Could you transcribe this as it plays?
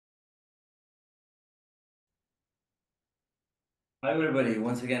Hi, everybody.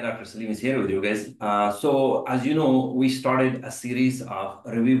 Once again, Dr. Salim is here with you guys. So as you know, we started a series of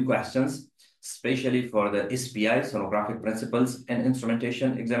review questions, especially for the SPI, sonographic principles and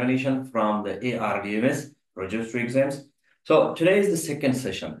instrumentation examination from the ARDMS registry exams. So today is the second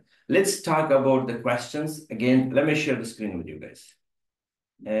session. Let's talk about the questions. Again, let me share the screen with you guys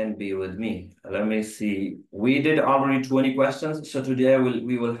and be with me. Let me see. We did already 20 questions. So today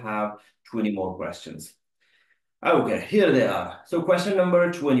we will have 20 more questions. Okay, here they are. So question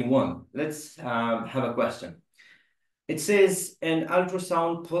number 21. Let's have a question. It says an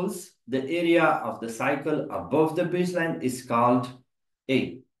ultrasound pulse, the area of the cycle above the baseline is called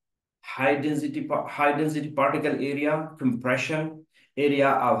A, high density particle area, compression, area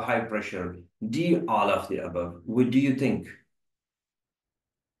of high pressure. D, all of the above. What do you think?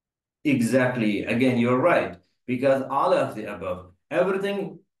 Exactly. Again, you're right, because all of the above,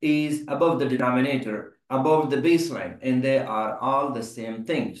 everything is above the denominator, above the baseline, and they are all the same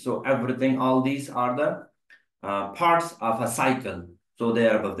thing. So everything, all these are the parts of a cycle. So they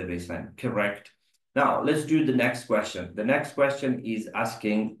are above the baseline, correct? Now, let's do the next question. The next question is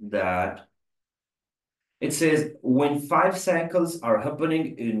asking that it says, when 5 cycles are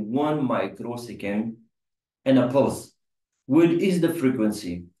happening in 1 microsecond in a pulse, what is the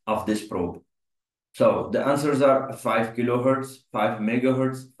frequency of this probe? So the answers are 5 kilohertz, 5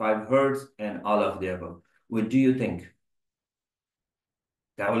 megahertz, 5 hertz, and all of the above. What do you think?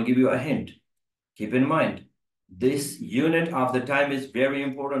 That will give you a hint. Keep in mind, this unit of the time is very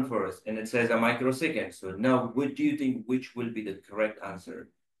important for us, and it says a microsecond. So now, what do you think, which will be the correct answer?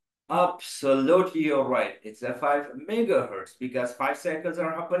 Absolutely, you're right. It's a 5 megahertz because 5 cycles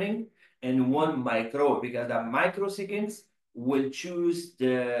are happening and 1 micro, because the microseconds will choose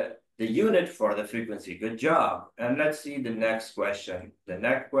the unit for the frequency. Good job. And let's see the next question. The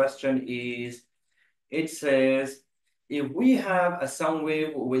next question is, it says, if we have a sound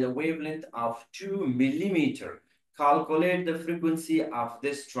wave with a wavelength of 2 millimeter, calculate the frequency of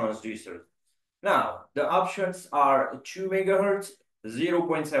this transducer. Now, the options are 2 megahertz,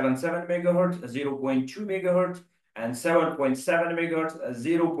 0.77 megahertz, 0.2 megahertz, and 7.7 megahertz,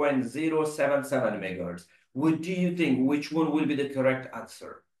 0.077 megahertz. What do you think? Which one will be the correct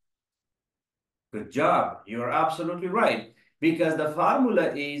answer? Good job. You're absolutely right. Because the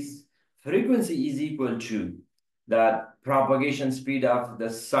formula is frequency is equal to the propagation speed of the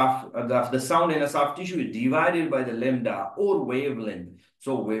sound in a soft tissue divided by the lambda or wavelength.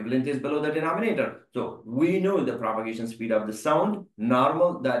 So wavelength is below the denominator. So we know the propagation speed of the sound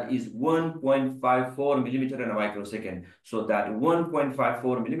normal, that is 1.54 millimeter in a microsecond. So that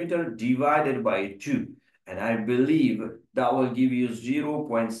 1.54 millimeter divided by 2. And I believe that will give you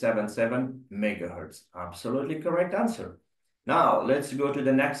 0.77 megahertz. Absolutely correct answer. Now, let's go to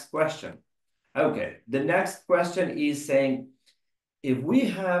the next question. Okay, the next question is saying, if we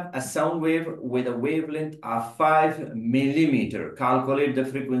have a sound wave with a wavelength of 5 millimeter, calculate the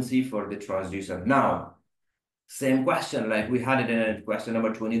frequency for the transducer. Now, same question like we had it in question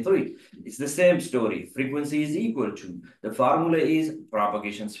number 23. It's the same story. Frequency is equal to, the formula is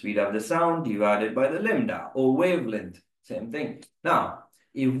propagation speed of the sound divided by the lambda or wavelength. Same thing. Now,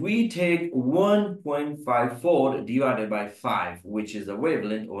 if we take 1.54 divided by 5, which is the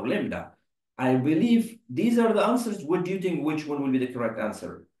wavelength or lambda, I believe these are the answers. What do you think? Which one will be the correct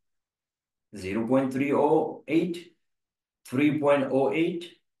answer? 0.308, 3.08,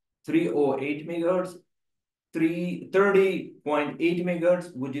 308 megahertz, 30.8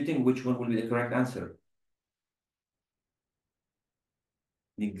 megahertz. Would you think which one will be the correct answer?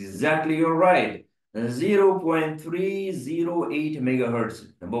 Exactly, you're right. 0.308 megahertz.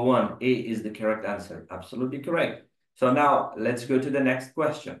 Number one, A is the correct answer. Absolutely correct. So now let's go to the next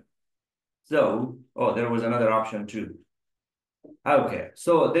question. So, oh, there was another option too. Okay,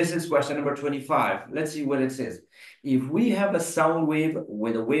 so this is question number 25. Let's see what it says. If we have a sound wave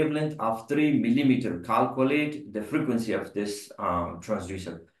with a wavelength of 3 millimeter, calculate the frequency of this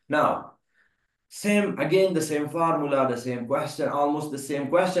transducer. Now, again, the same formula, the same question, almost the same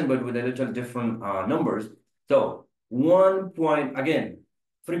question, but with a little different numbers. So again,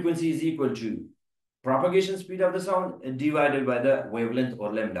 frequency is equal to propagation speed of the sound divided by the wavelength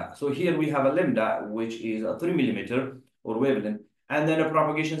or lambda. So here we have a lambda, which is a 3 millimeter or wavelength, and then a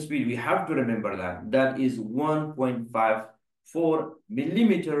propagation speed. We have to remember that is 1.54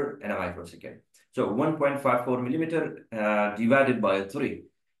 millimeter in a microsecond. So 1.54 millimeter divided by 3.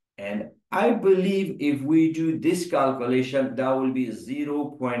 And I believe if we do this calculation, that will be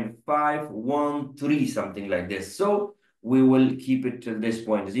 0.513, something like this. So we will keep it to this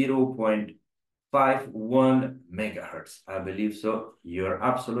point, 0.51 megahertz. I believe so. You're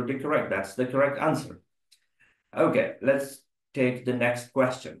absolutely correct. That's the correct answer. Okay, let's take the next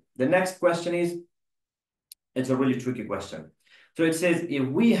question. The next question is, it's a really tricky question. So it says, if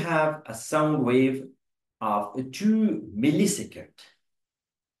we have a sound wave of 2 milliseconds,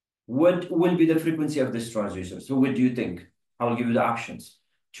 what will be the frequency of this transducer? So what do you think? I'll give you the options.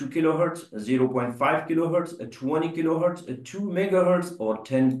 2 kilohertz, 0.5 kilohertz, 20 kilohertz, 2 megahertz, or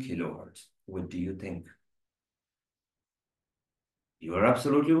 10 kilohertz. What do you think? You are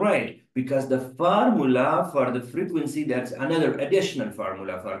absolutely right, because the formula for the frequency, that's another additional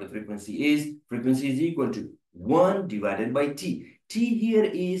formula for the frequency is equal to 1 divided by T. T here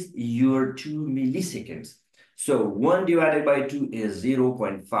is your 2 milliseconds. So 1 divided by 2 is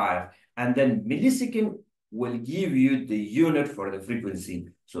 0.5. And then millisecond will give you the unit for the frequency.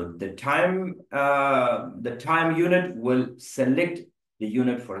 So the time unit will select the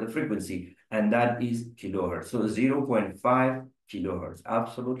unit for the frequency, and that is kilohertz. So 0.5 kilohertz,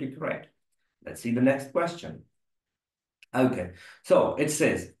 absolutely correct. Let's see the next question. Okay, so it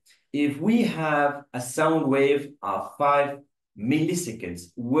says, if we have a sound wave of 5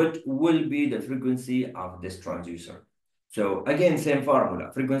 milliseconds, what will be the frequency of this transducer? So again, same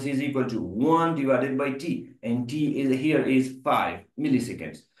formula. Frequency is equal to 1 divided by T, and T is 5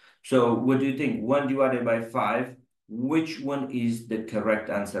 milliseconds. So what do you think? 1 divided by 5, which one is the correct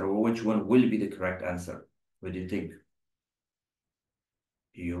answer, or which one will be the correct answer? What do you think?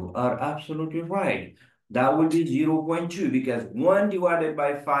 You are absolutely right. That will be 0.2, because 1 divided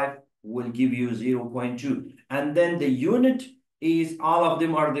by 5 will give you 0.2. And then the unit is, all of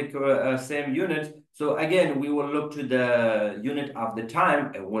them are the same unit. So again, we will look to the unit of the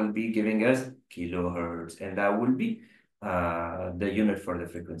time. It will be giving us kilohertz, and that will be the unit for the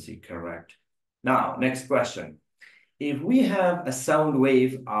frequency, correct. Now, next question. If we have a sound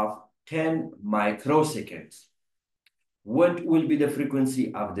wave of 10 microseconds, what will be the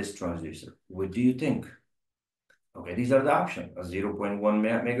frequency of this transducer? What do you think? Okay, these are the options: 0.1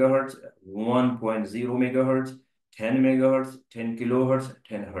 megahertz, 1.0 megahertz, 10 megahertz, 10 kilohertz,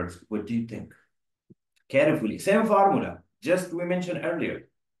 10 hertz. What do you think? Carefully, same formula, just we mentioned earlier.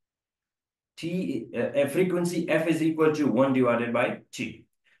 Frequency F is equal to 1 divided by T.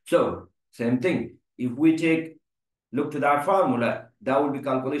 So, same thing. If we look to that formula, that will be,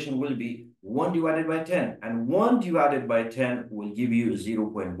 calculation will be 1 divided by 10, and 1 divided by 10 will give you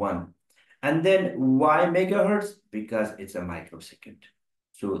 0.1. And then why megahertz? Because it's a microsecond.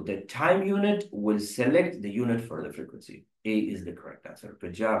 So the time unit will select the unit for the frequency. A is the correct answer.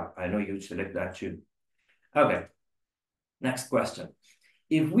 Good job. I know you select that too. Okay. Next question.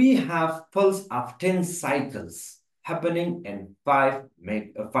 If we have pulse of 10 cycles happening in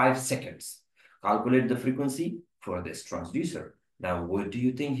 5 seconds, calculate the frequency for this transducer. Now, what do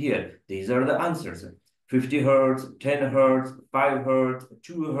you think here? These are the answers: 50 hertz, 10 hertz, 5 hertz,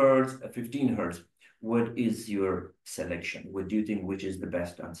 2 hertz, 15 hertz. What is your selection? What do you think, which is the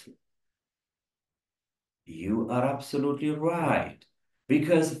best answer? You are absolutely right.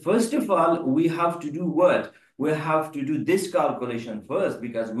 Because first of all, we have to do what? We have to do this calculation first,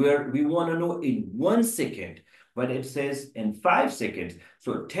 because we want to know in 1 second, but it says in 5 seconds.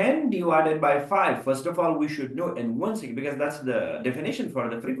 So 10 divided by 5, first of all, we should know in 1 second, because that's the definition for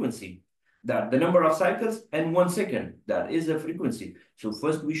the frequency. That the number of cycles in 1 second, that is the frequency. So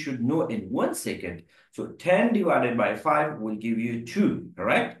first we should know in 1 second. So 10 divided by 5 will give you 2,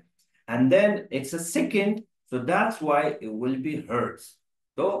 correct? And then it's a second, so that's why it will be hertz.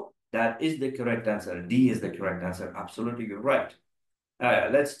 So that is the correct answer. D is the correct answer. Absolutely, you're right.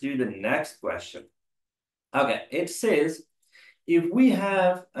 Let's do the next question. Okay, it says, if we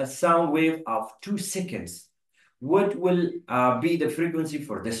have a sound wave of 2 seconds, what will be the frequency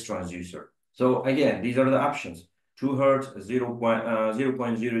for this transducer? So again, these are the options: 2 hertz,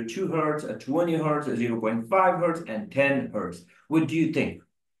 0.02 hertz, 20 hertz, 0.5 hertz, and 10 hertz. What do you think?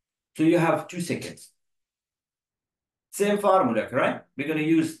 So you have 2 seconds. Same formula, correct? We're going to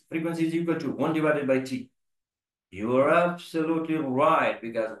use frequency is equal to 1 divided by T. You are absolutely right,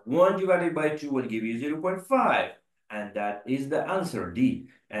 because 1 divided by 2 will give you 0.5. And that is the answer, D.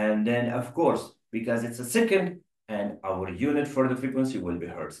 And then, of course, because it's a second, and our unit for the frequency will be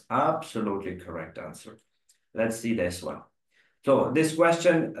hertz. Absolutely correct answer. Let's see this one. So this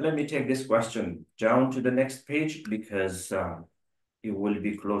question, let me take this question down to the next page, because it will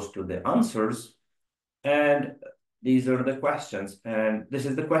be close to the answers. And these are the questions, and this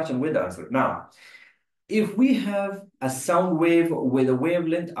is the question with the answer. Now, if we have a sound wave with a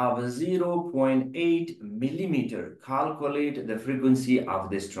wavelength of 0.8 millimeter, calculate the frequency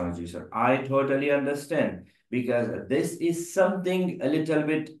of this transducer. I totally understand, because this is something a little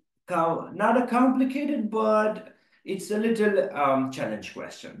bit, not a complicated, but it's a little challenge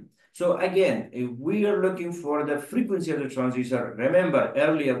question. So again, if we are looking for the frequency of the transducer, remember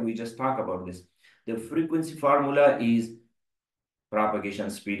earlier we just talked about this. The frequency formula is propagation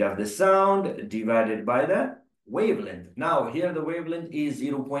speed of the sound divided by the wavelength. Now here the wavelength is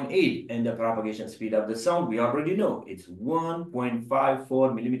 0.8 and the propagation speed of the sound, we already know it's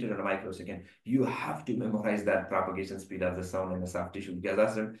 1.54 millimeter per microsecond. You have to memorize that propagation speed of the sound in the soft tissue because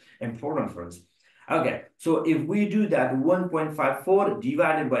that's important for us. Okay, so if we do that 1.54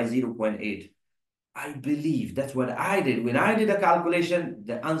 divided by 0.8, I believe that's what I did. When I did a calculation,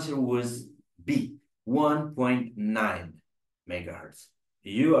 the answer was B, 1.9 megahertz.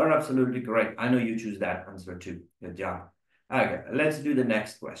 You are absolutely correct. I know you choose that answer too. Good job. Okay, let's do the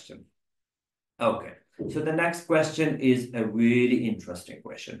next question. Okay, so the next question is a really interesting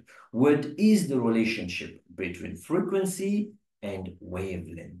question. What is the relationship between frequency and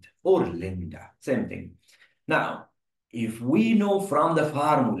wavelength or lambda? Same thing. Now, if we know from the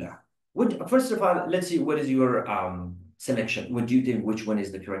formula, first of all, let's see what is your selection. What do you think? Which one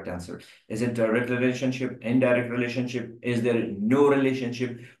is the correct answer? Is it direct relationship, indirect relationship? Is there no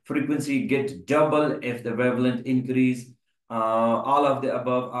relationship? Frequency get double if the wavelength increase. All of the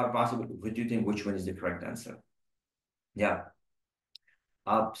above are possible. What do you think? Which one is the correct answer? Yeah,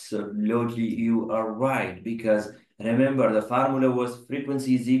 absolutely, you are right, because remember the formula was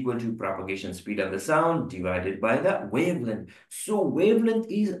frequency is equal to propagation speed of the sound divided by the wavelength. So wavelength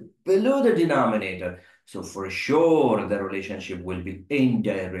is below the denominator. So for sure the relationship will be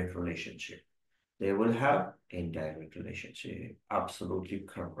indirect relationship. They will have indirect relationship. Absolutely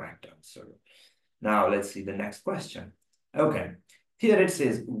correct answer. Now let's see the next question. Okay, here it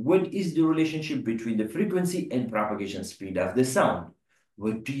says, what is the relationship between the frequency and propagation speed of the sound?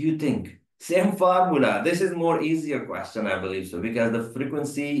 What do you think? Same formula. This is more easier question, I believe so, because the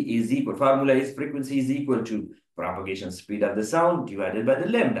frequency is equal. Formula is frequency is equal to propagation speed of the sound divided by the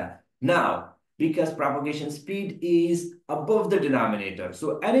lambda. Now, because propagation speed is above the denominator,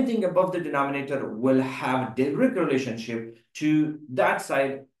 so anything above the denominator will have direct relationship to that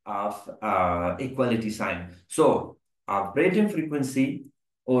side of equality sign. So operating frequency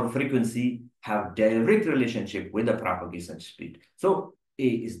or frequency have direct relationship with the propagation speed. So A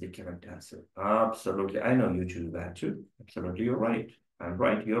is the correct answer. Absolutely. I know you choose that too. Absolutely, you're right. I'm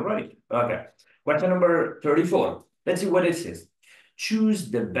right, you're right. Okay. Question number 34. Let's see what it says. Choose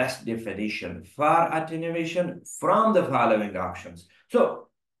the best definition for attenuation from the following options. So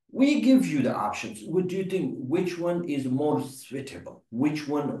we give you the options. What do you think? Which one is more suitable? Which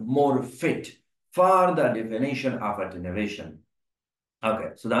one more fit for the definition of attenuation? Okay,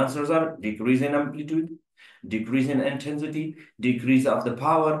 so the answers are decrease in amplitude, decrease in intensity, decrease of the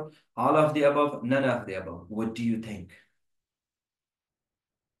power, all of the above, none of the above. What do you think?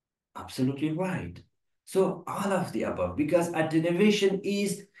 Absolutely right. So all of the above, because attenuation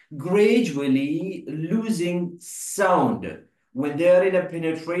is gradually losing sound. When they're in a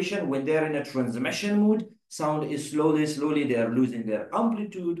penetration, when they're in a transmission mode, sound is slowly, they're losing their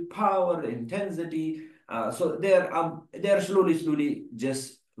amplitude, power, intensity. So they're slowly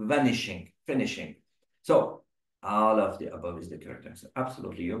just vanishing, finishing. So all of the above is the correct answer.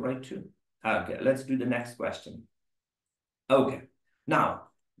 Absolutely, you're right too. Okay, let's do the next question. Okay, now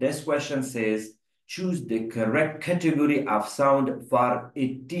this question says, choose the correct category of sound for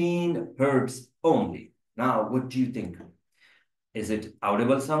 18 hertz only. Now, what do you think? Is it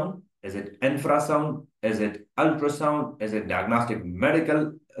audible sound? Is it infrasound? Is it ultrasound? Is it diagnostic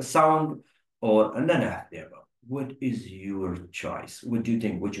medical sound? Or none of the above? What is your choice? What do you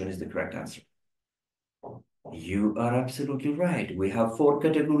think? Which one is the correct answer? You are absolutely right. We have 4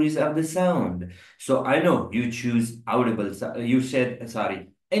 categories of the sound. So I know you choose audible. You said, sorry,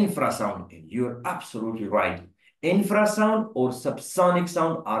 infrasound. You're absolutely right. Infrasound or subsonic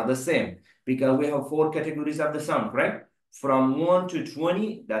sound are the same because we have 4 categories of the sound, correct? From 1 to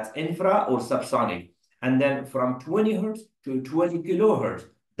 20, that's infra or subsonic. And then from 20 hertz to 20 kilohertz,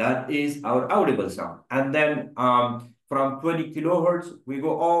 that is our audible sound. And then from 20 kilohertz, we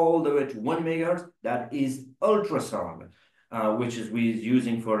go all the way to 1 megahertz. That is ultrasound, which is we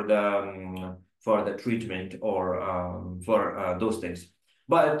using for the treatment or for those things.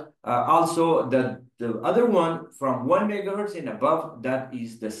 But also the other one from 1 megahertz and above, that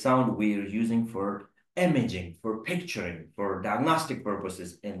is the sound we're using for imaging, for picturing, for diagnostic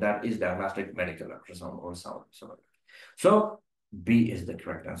purposes, and that is diagnostic medical ultrasound or sound. So B is the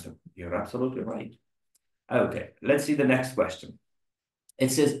correct answer. You're absolutely right. Okay, let's see the next question. It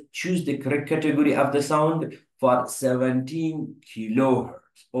says, choose the correct category of the sound for 17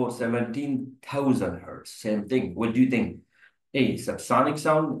 kilohertz or 17,000 hertz. Same thing. What do you think? A, subsonic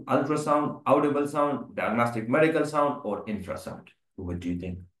sound, ultrasound, audible sound, diagnostic medical sound, or infrasound? What do you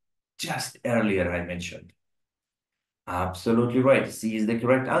think? Just earlier I mentioned. Absolutely right. C is the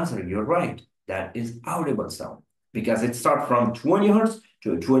correct answer. You're right. That is audible sound because it starts from 20 hertz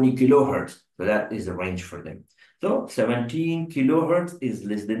to 20 kilohertz. So that is the range for them. So 17 kilohertz is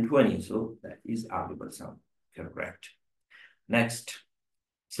less than 20. So that is audible sound. Correct. Next.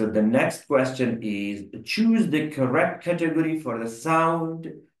 So the next question is choose the correct category for the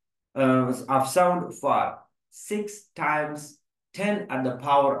sound of sound for 6 times 10 at the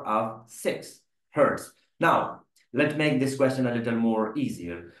power of 6 hertz. Now, let's make this question a little more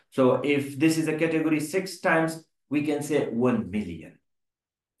easier. So if this is a category 6 times, we can say 1 million.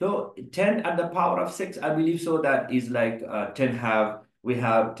 So 10 at the power of 6, I believe so that is like 10 have, we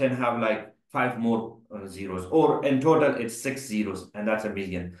have 10 have like 5 more zeros, or in total it's 6 zeros, and that's a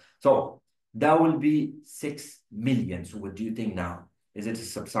million. So that will be 6 million. So what do you think now? Is it a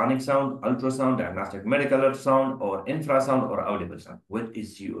subsonic sound, ultrasound, diagnostic medical ultrasound, or infrasound, or audible sound? What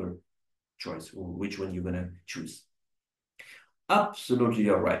is your choice? Which one you're gonna choose? Absolutely,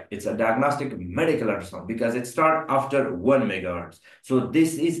 you're right. It's a diagnostic medical ultrasound because it starts after 1 megahertz. So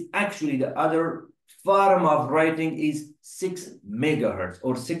this is actually the other form of writing is 6 megahertz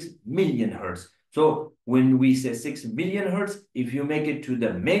or 6 million hertz. So when we say 6 million hertz, if you make it to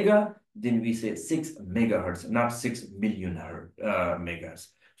the mega, then we say 6 megahertz, not 6 million megahertz.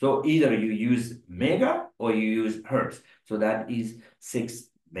 So either you use mega or you use hertz. So that is 6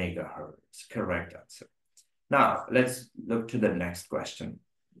 megahertz. Correct answer. Now, let's look to the next question.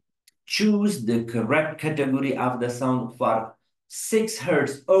 Choose the correct category of the sound for 6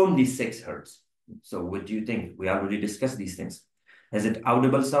 hertz, only 6 hertz. So what do you think? We already discussed these things. Is it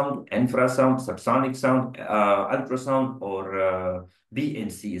audible sound, infrasound, subsonic sound, ultrasound, or B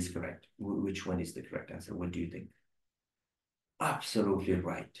and C is correct? Which one is the correct answer? What do you think? Absolutely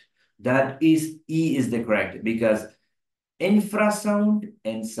right. That is E is the correct because infrasound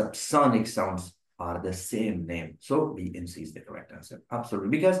and subsonic sounds are the same name. So B and C is the correct answer. Absolutely.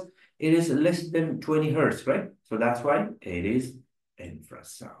 Because it is less than 20 hertz, right? So that's why it is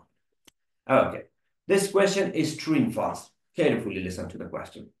infrasound. Okay. This question is true and false. Carefully listen to the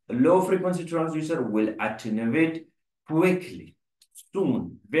question. A low frequency transducer will attenuate quickly,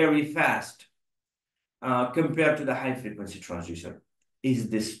 soon, very fast, compared to the high frequency transducer. Is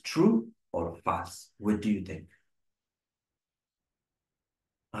this true or false? What do you think?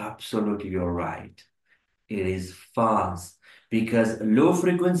 Absolutely, you're right. It is false because low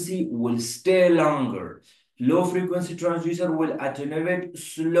frequency will stay longer. Low frequency transducer will attenuate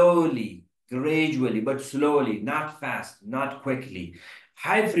slowly, gradually, but slowly, not fast, not quickly.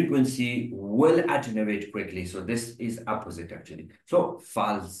 High frequency will attenuate quickly. So this is opposite actually. So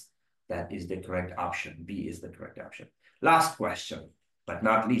false. That is the correct option. B is the correct option. Last question, but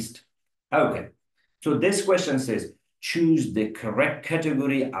not least. Okay. So this question says, choose the correct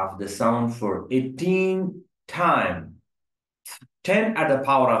category of the sound for 18 times 10 at the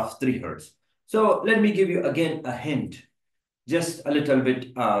power of 3 hertz. So let me give you again a hint, just a little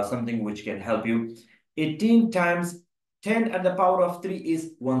bit something which can help you. 18 times 10 at the power of 3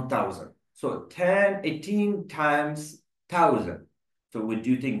 is 1000. So 18 times 1000. So what do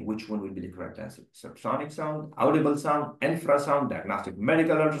you think, which one will be the correct answer? Subsonic sound, audible sound, infrasound, diagnostic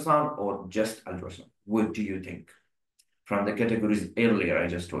medical ultrasound, or just ultrasound? What do you think? From the categories earlier, I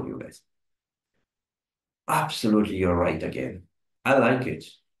just told you guys. Absolutely, you're right again. I like it.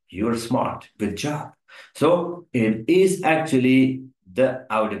 You're smart. Good job. So it is actually the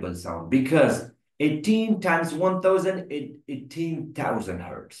audible sound because 18 times 1000 is 18,000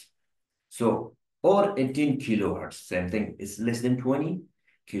 hertz. So, or 18 kilohertz, same thing. It's less than 20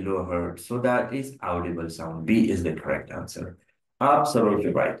 kilohertz. So that is audible sound. B is the correct answer.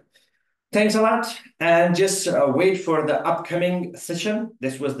 Absolutely right. Thanks a lot. And just wait for the upcoming session.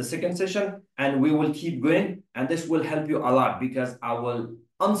 This was the second session, and we will keep going. And this will help you a lot because I will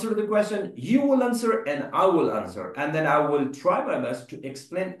answer the question, you will answer, and I will answer. And then I will try my best to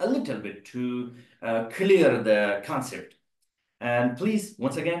explain a little bit to clear the concept. And please,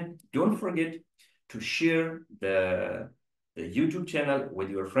 once again, don't forget to share the YouTube channel with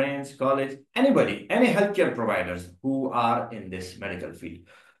your friends, colleagues, anybody, any healthcare providers who are in this medical field.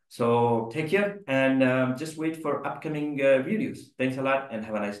 So take care and just wait for upcoming videos. Thanks a lot and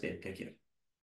have a nice day. Take care.